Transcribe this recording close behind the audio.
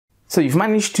So you've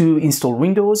managed to install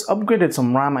Windows, upgraded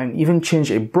some RAM, and even changed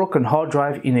a broken hard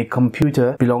drive in a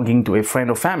computer belonging to a friend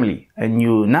or family. And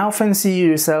you now fancy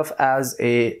yourself as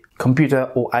a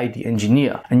computer or IT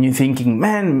engineer. And you're thinking,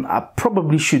 man, I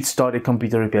probably should start a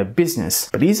computer repair business.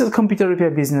 But is the computer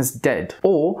repair business dead?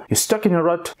 Or you're stuck in a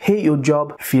rut, hate your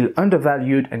job, feel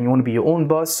undervalued, and you want to be your own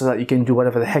boss so that you can do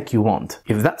whatever the heck you want.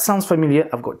 If that sounds familiar,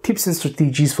 I've got tips and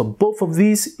strategies for both of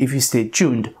these if you stay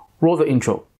tuned. Roll the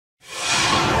intro.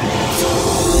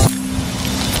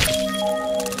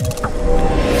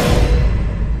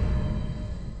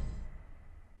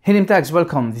 Hey HealMyTechs,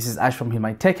 welcome. This is Ash from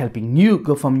HealMyTech, helping you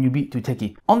go from newbie to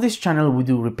techie. On this channel, we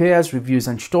do repairs, reviews,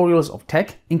 and tutorials of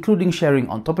tech, including sharing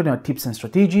entrepreneur tips and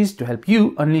strategies to help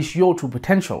you unleash your true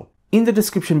potential. In the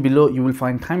description below, you will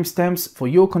find timestamps for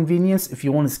your convenience if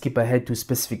you want to skip ahead to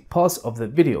specific parts of the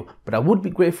video. But I would be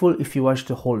grateful if you watch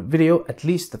the whole video at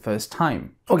least the first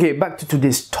time. Okay, back to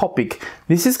today's topic.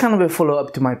 This is kind of a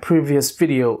follow-up to my previous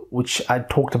video, which I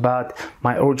talked about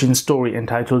my origin story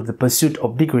entitled The Pursuit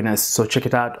of Degreenness. So check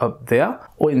it out up there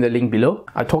or in the link below.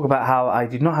 I talk about how I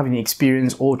did not have any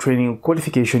experience or training or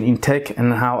qualification in tech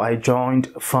and how I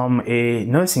joined from a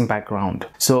nursing background.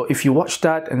 So if you watch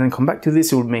that and then come back to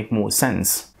this, it will make more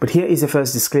sense. But here is the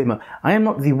first disclaimer. I am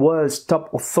not the world's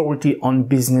top authority on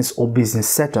business or business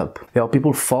setup. There are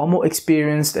people far more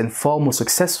experienced and far more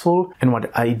successful, and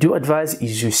what I do advise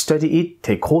is you study it,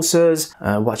 take courses,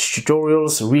 watch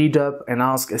tutorials, read up, and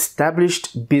ask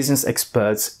established business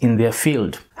experts in their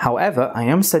field. However, I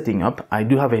am setting up, I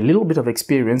do have a little bit of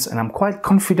experience, and I'm quite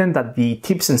confident that the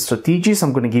tips and strategies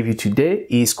I'm going to give you today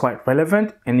is quite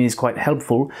relevant and is quite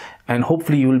helpful, and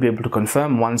hopefully you will be able to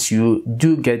confirm once you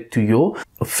do get to your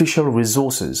official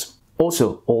resources.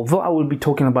 Also, although I will be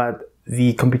talking about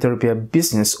the computer repair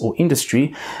business or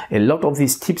industry, a lot of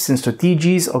these tips and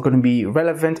strategies are going to be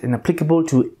relevant and applicable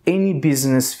to any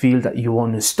business field that you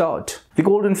want to start. The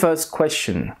golden first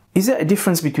question: is there a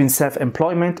difference between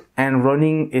self-employment and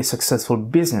running a successful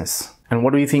business? And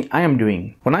what do you think I am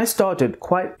doing? When I started,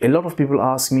 quite a lot of people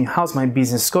asked me, how's my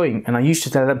business going? And I used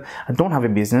to tell them, I don't have a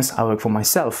business, I work for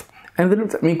myself. And they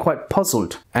looked at me quite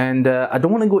puzzled. And I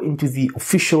don't want to go into the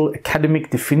official academic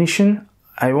definition.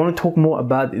 I want to talk more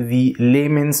about the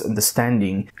layman's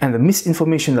understanding and the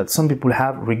misinformation that some people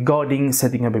have regarding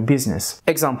setting up a business.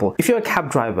 Example, if you're a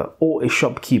cab driver or a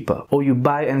shopkeeper, or you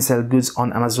buy and sell goods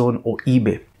on Amazon or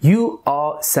eBay, you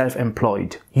are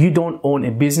self-employed. You don't own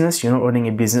a business, you're not running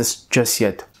a business just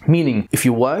yet. Meaning, if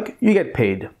you work, you get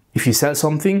paid. If you sell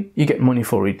something, you get money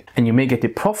for it, and you may get a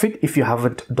profit if you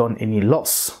haven't done any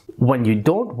loss. When you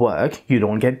don't work, you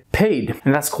don't get paid,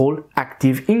 and that's called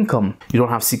active income. You don't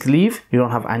have sick leave, you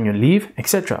don't have annual leave,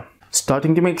 etc.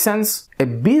 Starting to make sense? A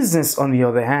business, on the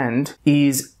other hand,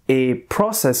 is a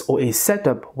process or a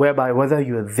setup whereby whether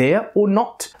you're there or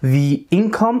not, the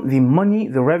income, the money,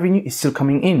 the revenue is still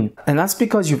coming in. And that's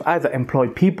because you've either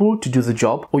employed people to do the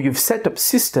job, or you've set up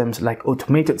systems like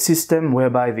automated system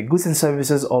whereby the goods and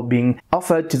services are being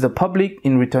offered to the public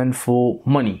in return for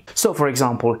money. So for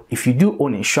example, if you do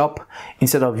own a shop,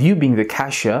 instead of you being the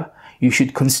cashier, you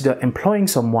should consider employing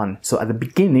someone. So at the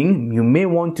beginning, you may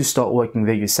want to start working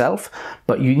there yourself,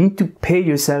 but you need to pay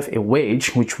yourself a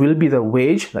wage, which will be the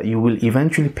wage that you will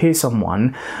eventually pay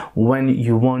someone when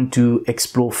you want to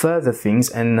explore further things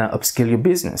and upscale your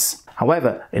business.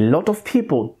 However, a lot of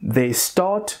people, they're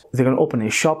going to open a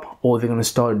shop, or they're going to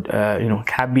start,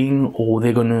 cabbing, or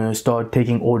they're going to start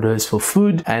taking orders for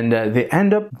food, and they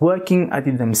end up working at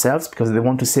it themselves because they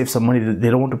want to save some money.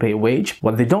 They don't want to pay a wage.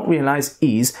 What they don't realize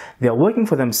is they are working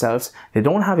for themselves. They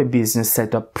don't have a business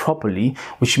set up properly,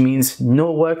 which means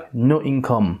no work, no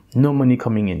income, no money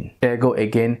coming in. Ergo,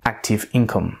 again, active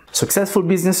income. Successful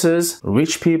businesses,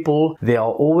 rich people, they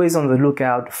are always on the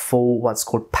lookout for what's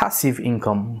called passive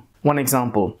income. One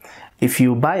example, if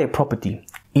you buy a property,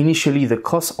 initially the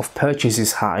cost of purchase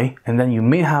is high, and then you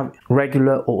may have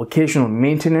regular or occasional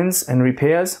maintenance and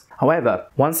repairs. However,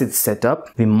 once it's set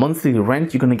up, the monthly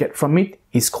rent you're going to get from it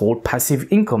is called passive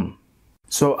income.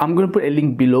 So I'm going to put a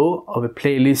link below of a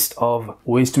playlist of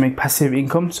ways to make passive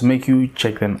income, so make you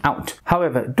check them out.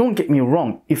 However, don't get me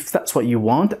wrong, if that's what you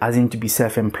want, as in to be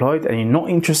self-employed, and you're not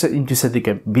interested into setting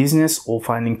a business or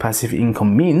finding passive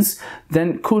income means,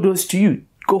 then kudos to you.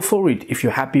 Go for it. If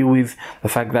you're happy with the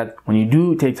fact that when you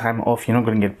do take time off, you're not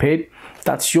going to get paid,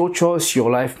 that's your choice,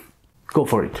 your life, go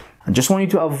for it. I just want you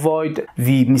to avoid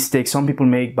the mistakes some people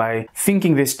make by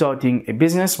thinking they're starting a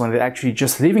business when they're actually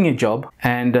just leaving a job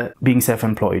and being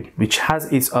self-employed, which has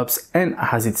its ups and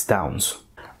has its downs.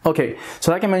 Okay,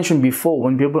 so like I mentioned before,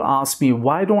 when people ask me,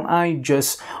 why don't I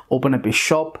just open up a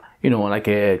shop, like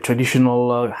a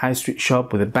traditional high street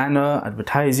shop with a banner,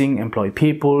 advertising, employ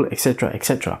people, etc.,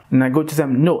 etc. And I go to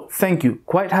them, no, thank you,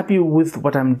 quite happy with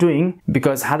what I'm doing,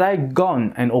 because had I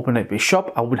gone and opened up a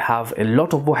shop, I would have a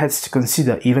lot of overheads to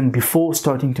consider even before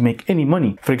starting to make any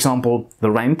money. For example,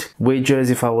 the rent, wages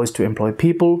if I was to employ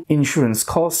people, insurance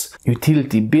costs,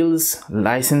 utility bills,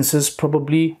 licenses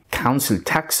probably, council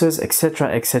taxes,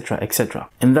 etc., etc., etc.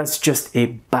 And that's just a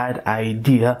bad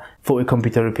idea for a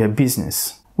computer repair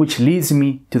business. Which leads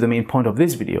me to the main point of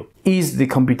this video. Is the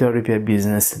computer repair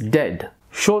business dead?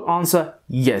 Short answer,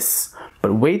 yes.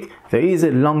 But wait, there is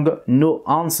a longer no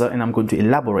answer, and I'm going to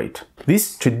elaborate.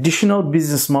 This traditional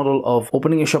business model of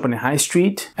opening a shop on a high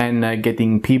street and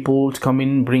getting people to come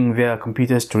in, bring their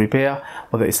computers to repair,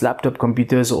 whether it's laptop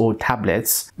computers or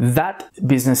tablets, that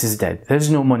business is dead. There's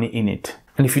no money in it.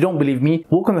 And if you don't believe me,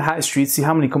 walk on the high street, see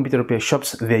how many computer repair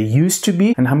shops there used to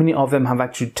be and how many of them have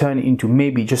actually turned into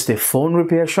maybe just a phone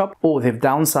repair shop, or they've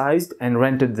downsized and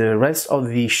rented the rest of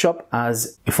the shop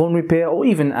as a phone repair or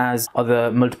even as other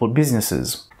multiple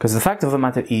businesses. Because the fact of the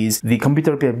matter is, the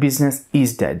computer repair business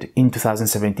is dead in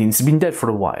 2017. It's been dead for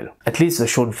a while. At least the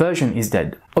short version is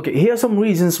dead. Okay, here are some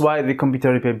reasons why the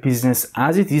computer repair business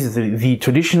as it is, the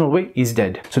traditional way, is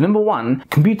dead. So number one,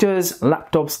 computers,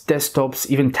 laptops, desktops,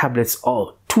 even tablets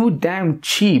are too damn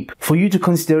cheap for you to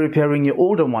consider repairing your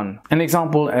older one. An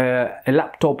example, a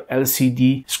laptop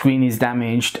LCD screen is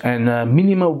damaged and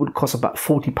minimum would cost about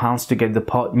 £40 to get the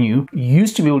part new. You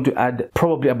used to be able to add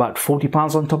probably about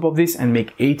 £40 on top of this and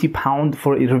make £80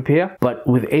 for a repair. But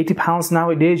with £80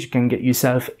 nowadays, you can get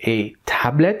yourself a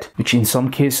tablet, which in some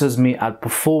cases may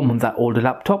outperform that older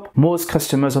laptop. Most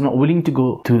customers are not willing to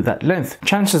go to that length.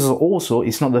 Chances are also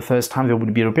it's not the first time they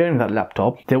would be repairing that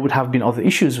laptop. There would have been other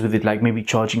issues with it, like maybe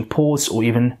charging ports or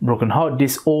even broken hard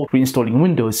disk or reinstalling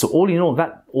Windows. So all in all,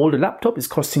 that older laptop is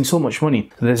costing so much money.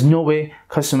 So there's no way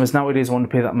customers nowadays want to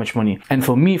pay that much money. And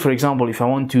for me, for example, if I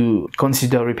want to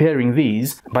consider repairing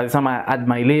these, by the time I add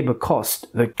my labor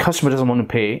cost, the customer doesn't want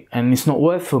to pay, and it's not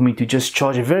worth for me to just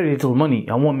charge a very little money.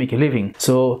 I won't make a living.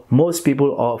 So most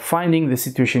people are finding the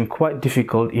situation quite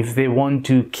difficult if they want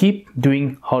to keep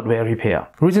doing hardware repair.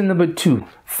 Reason number two,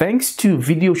 thanks to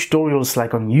video tutorials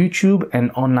like on YouTube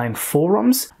and online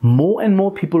forums, more and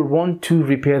more people want to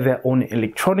repair their own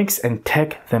electronics and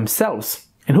tech themselves.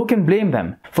 And who can blame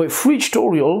them? For a free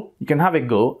tutorial, you can have a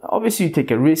go. Obviously, you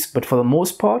take a risk, but for the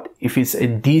most part, if it's a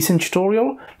decent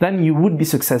tutorial, then you would be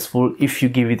successful if you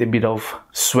give it a bit of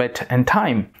sweat and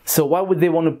time. So why would they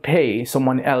want to pay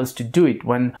someone else to do it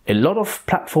when a lot of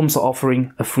platforms are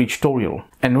offering a free tutorial?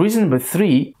 And reason number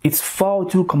three, it's far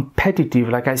too competitive.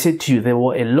 Like I said to you, there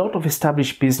were a lot of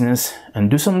established business, and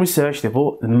do some research,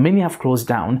 many have closed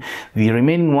down. The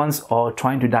remaining ones are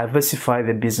trying to diversify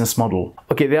their business model.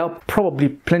 Okay, there are probably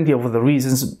plenty of other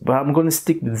reasons, but I'm going to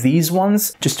stick with these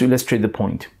ones just to illustrate the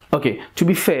point. Okay, to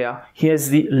be fair, here's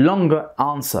the longer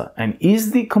answer. And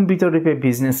is the computer repair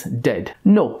business dead?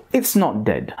 No, it's not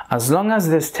dead. As long as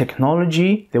there's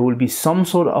technology, there will be some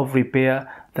sort of repair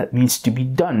that needs to be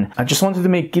done. I just wanted to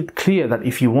make it clear that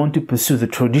if you want to pursue the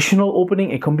traditional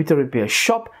opening a computer repair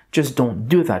shop, just don't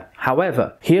do that.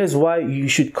 However, here's why you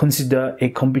should consider a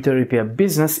computer repair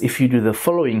business if you do the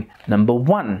following. Number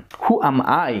one, who am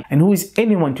I and who is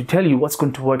anyone to tell you what's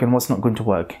going to work and what's not going to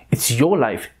work? It's your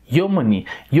life, your money,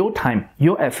 your time,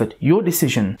 your effort, your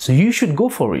decision. So you should go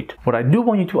for it. What I do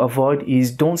want you to avoid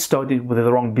is don't start it with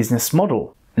the wrong business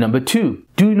model. Number two,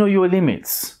 do know your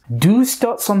limits. Do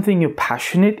start something you're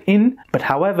passionate in, but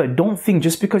however, don't think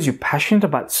just because you're passionate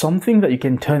about something that you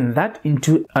can turn that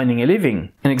into earning a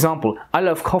living. An example, I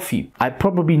love coffee. I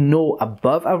probably know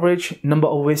above average number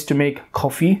of ways to make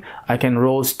coffee. I can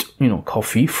roast,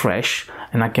 coffee fresh,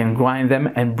 and I can grind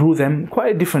them and brew them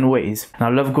quite different ways. And I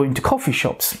love going to coffee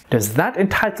shops. Does that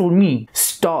entitle me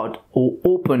start or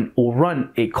open or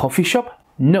run a coffee shop?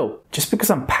 No, just because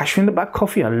I'm passionate about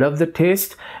coffee, I love the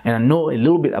taste, and I know a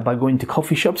little bit about going to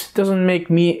coffee shops, doesn't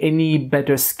make me any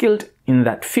better skilled in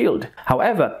that field.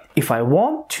 However, if I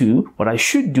want to, what I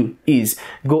should do is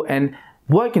go and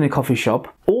work in a coffee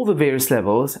shop, all the various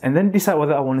levels, and then decide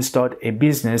whether I want to start a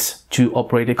business to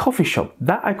operate a coffee shop.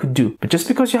 That I could do. But just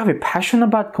because you have a passion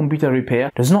about computer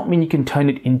repair does not mean you can turn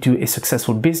it into a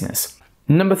successful business.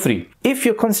 Number three, if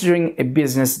you're considering a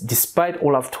business, despite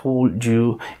all I've told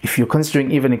you, if you're considering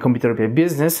even a computer repair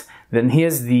business, then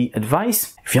here's the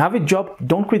advice. If you have a job,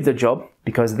 don't quit the job.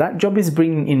 because that job is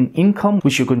bringing in income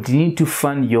which you continue to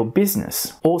fund your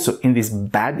business. Also, in this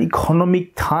bad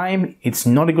economic time, it's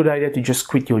not a good idea to just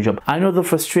quit your job. I know the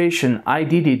frustration. I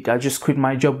did it. I just quit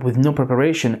my job with no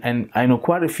preparation, and I know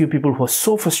quite a few people who are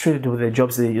so frustrated with their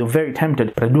jobs that you're very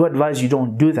tempted, but I do advise you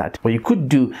don't do that. What you could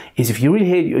do is, if you really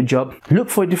hate your job, look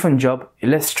for a different job, a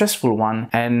less stressful one,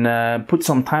 and put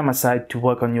some time aside to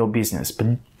work on your business.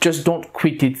 But just don't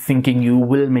quit it thinking you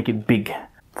will make it big.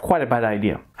 Quite a bad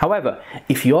idea. However,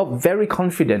 if you're very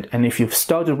confident and if you've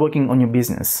started working on your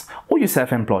business or your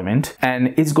self-employment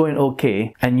and it's going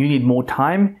okay and you need more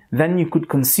time, then you could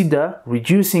consider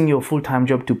reducing your full-time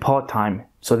job to part-time.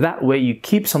 So that way you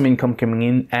keep some income coming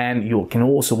in and you can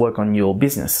also work on your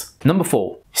business. Number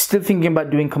 4, still thinking about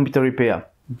doing computer repair?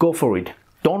 Go for it.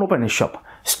 Don't open a shop.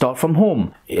 Start from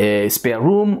home, a spare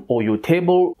room or your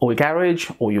table or a garage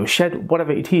or your shed,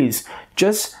 whatever it is.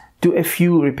 Just do a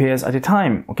few repairs at a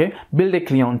time, okay? Build a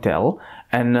clientele,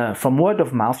 and from word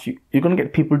of mouth, you're gonna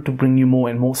get people to bring you more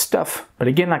and more stuff. But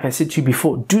again, like I said to you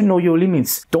before, do know your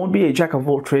limits. Don't be a jack of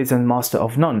all trades and master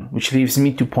of none, which leaves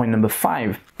me to point number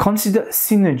 5. Consider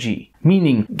synergy,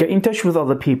 meaning get in touch with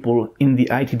other people in the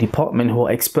IT department who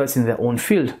are experts in their own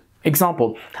field.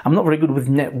 Example, I'm not very good with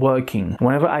networking.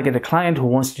 Whenever I get a client who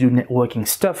wants to do networking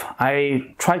stuff,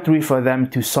 I try to refer them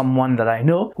to someone that I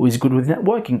know who is good with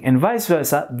networking, and vice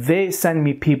versa. They send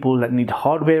me people that need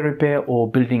hardware repair or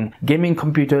building gaming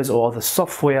computers or other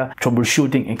software,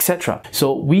 troubleshooting, etc.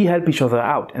 So we help each other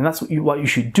out, and that's what you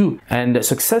should do. And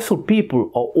successful people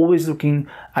are always looking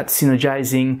at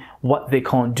synergizing what they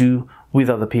can't do with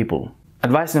other people.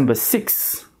 Advice number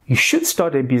 6. You should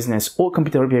start a business or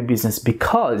computer repair business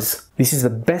because this is the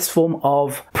best form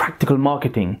of practical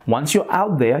marketing. Once you're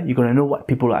out there, you're going to know what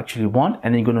people actually want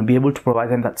and you're going to be able to provide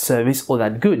them that service or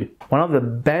that good. One of the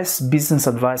best business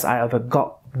advice I ever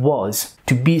got was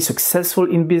to be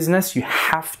successful in business, you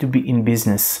have to be in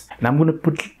business. And I'm going to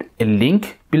put a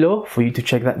link below for you to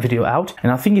check that video out.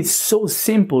 And I think it's so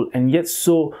simple and yet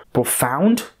so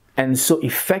profound and so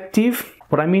effective.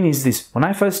 What I mean is this: when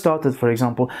I first started, for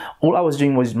example, all I was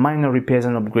doing was minor repairs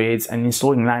and upgrades and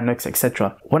installing Linux,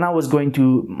 etc. When I was going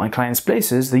to my clients'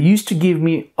 places, they used to give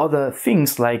me other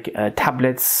things like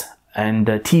tablets and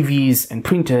TVs and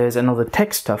printers and other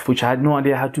tech stuff which I had no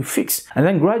idea how to fix. And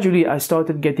then gradually I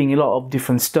started getting a lot of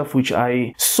different stuff which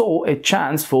I saw a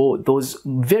chance for those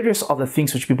various other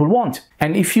things which people want.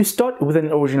 And if you start with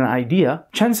an original idea,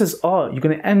 chances are you're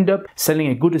going to end up selling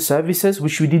a good services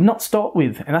which you did not start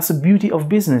with. And that's the beauty of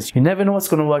business. You never know what's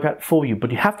going to work out for you,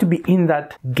 but you have to be in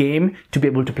that game to be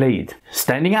able to play it.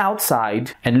 Standing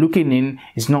outside and looking in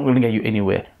is not going to get you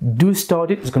anywhere. Do start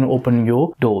it. It's going to open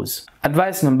your doors.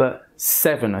 Advice number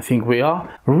 7, I think we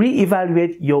are.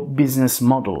 Reevaluate your business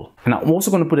model. And I'm also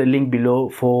going to put a link below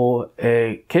for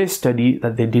a case study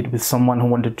that they did with someone who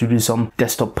wanted to do some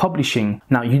desktop publishing.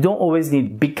 Now, you don't always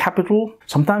need big capital.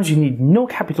 Sometimes you need no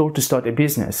capital to start a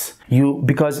business.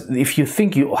 Because if you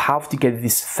think you have to get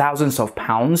these thousands of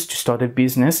pounds to start a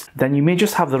business, then you may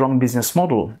just have the wrong business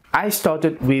model. I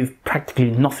started with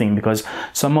practically nothing because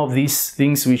some of these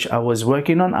things which I was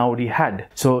working on I already had.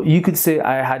 So you could say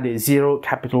I had a zero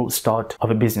capital start of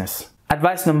a business.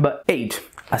 Advice number 8.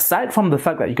 Aside from the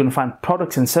fact that you can find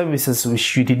products and services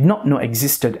which you did not know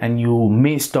existed and you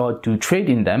may start to trade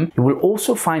in them, you will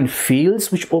also find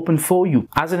fields which open for you.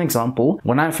 As an example,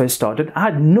 when I first started, I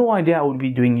had no idea I would be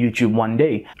doing YouTube one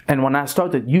day. And when I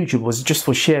started, YouTube was just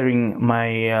for sharing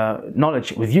my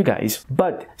knowledge with you guys.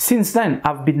 But since then,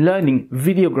 I've been learning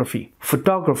videography,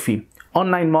 photography,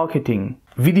 online marketing,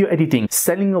 video editing,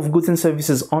 selling of goods and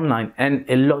services online, and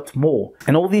a lot more.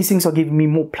 And all these things are giving me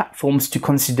more platforms to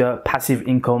consider passive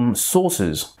income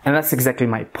sources. And that's exactly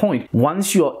my point.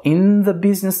 Once you're in the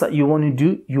business that you want to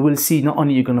do, you will see not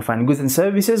only you're going to find goods and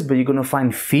services, but you're going to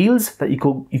find fields that you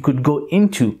could go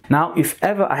into. Now, if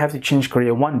ever I have to change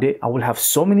career one day, I will have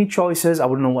so many choices, I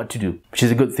wouldn't know what to do, which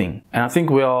is a good thing. And I think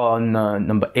we are on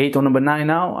number 8 or number 9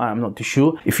 now. I'm not too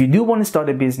sure. If you do want to start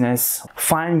a business,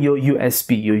 find your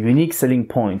USP, your unique selling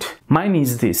point. Mine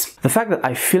is this: the fact that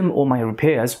I film all my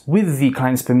repairs with the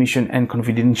client's permission and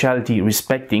confidentiality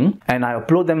respecting, and I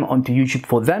upload them onto YouTube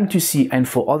for them to see and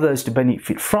for others to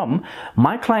benefit from.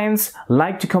 My clients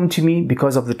like to come to me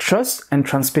because of the trust and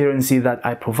transparency that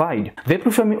I provide. They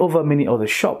prefer me over many other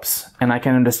shops, and I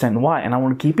can understand why, and I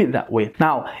want to keep it that way.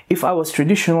 Now, if I was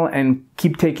traditional and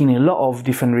keep taking a lot of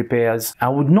different repairs, I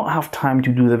would not have time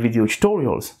to do the video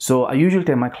tutorials. So I usually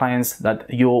tell my clients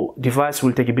that your device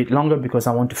will take a bit longer because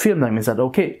I want to film them. Is that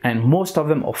okay? And most of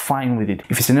them are fine with it.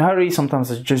 If it's in a hurry,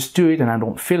 sometimes I just do it and I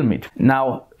don't film it.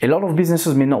 Now, A lot of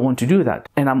businesses may not want to do that.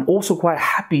 And I'm also quite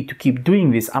happy to keep doing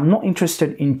this. I'm not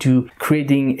interested into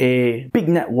creating a big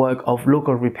network of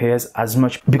local repairs as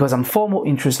much, because I'm far more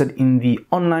interested in the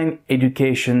online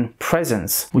education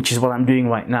presence, which is what I'm doing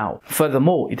right now.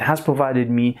 Furthermore, it has provided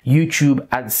me YouTube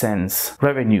AdSense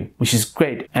revenue, which is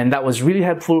great. And that was really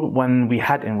helpful when we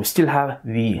had, and we still have,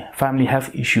 the family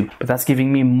health issue. But that's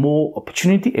giving me more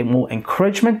opportunity and more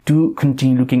encouragement to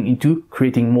continue looking into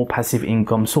creating more passive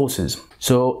income sources.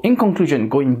 So in conclusion,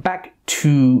 going back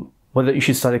to whether you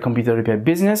should start a computer repair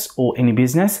business or any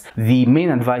business, the main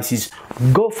advice is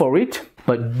go for it,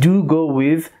 but do go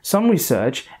with some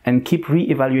research and keep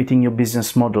re-evaluating your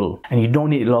business model. And you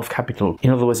don't need a lot of capital. In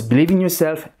other words, believe in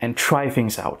yourself and try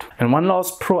things out. And one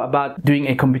last pro about doing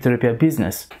a computer repair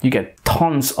business: you get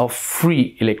tons of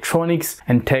free electronics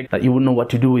and tech that you wouldn't know what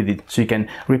to do with it. So you can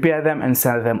repair them and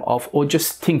sell them off, or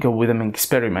just tinker with them and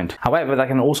experiment. However, that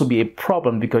can also be a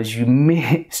problem because you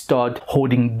may start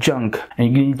hoarding junk, and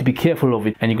you need to be careful of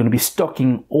it, and you're going to be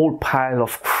stocking all pile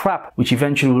of crap, which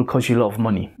eventually will cost you a lot of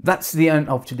money. That's the end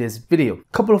of today's video.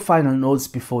 Couple of final notes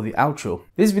before the outro.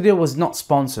 This video was not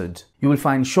sponsored. You will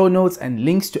find show notes and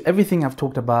links to everything I've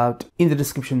talked about in the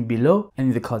description below and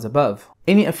in the cards above.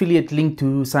 Any affiliate link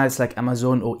to sites like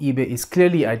Amazon or eBay is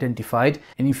clearly identified,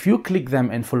 and if you click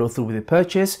them and follow through with the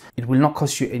purchase, it will not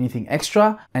cost you anything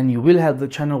extra, and you will help the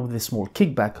channel with a small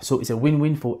kickback, so it's a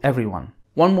win-win for everyone.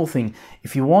 One more thing,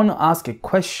 if you want to ask a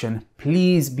question,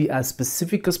 please be as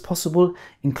specific as possible,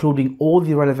 including all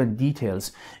the relevant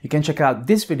details. You can check out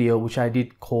this video, which I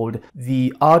did, called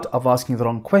The Art of Asking the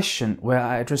Wrong Question, where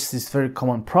I address this very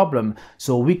common problem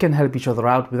so we can help each other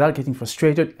out without getting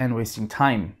frustrated and wasting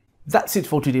time. That's it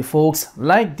for today, folks.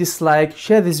 Like, dislike,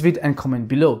 share this vid and comment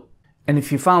below. And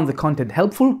if you found the content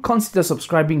helpful, consider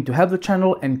subscribing to help the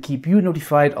channel and keep you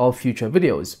notified of future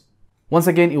videos. Once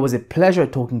again, it was a pleasure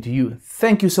talking to you.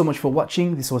 Thank you so much for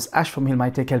watching. This was Ash from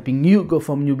HealMyTech, helping you go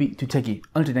from newbie to techie.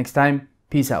 Until next time,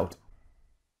 peace out.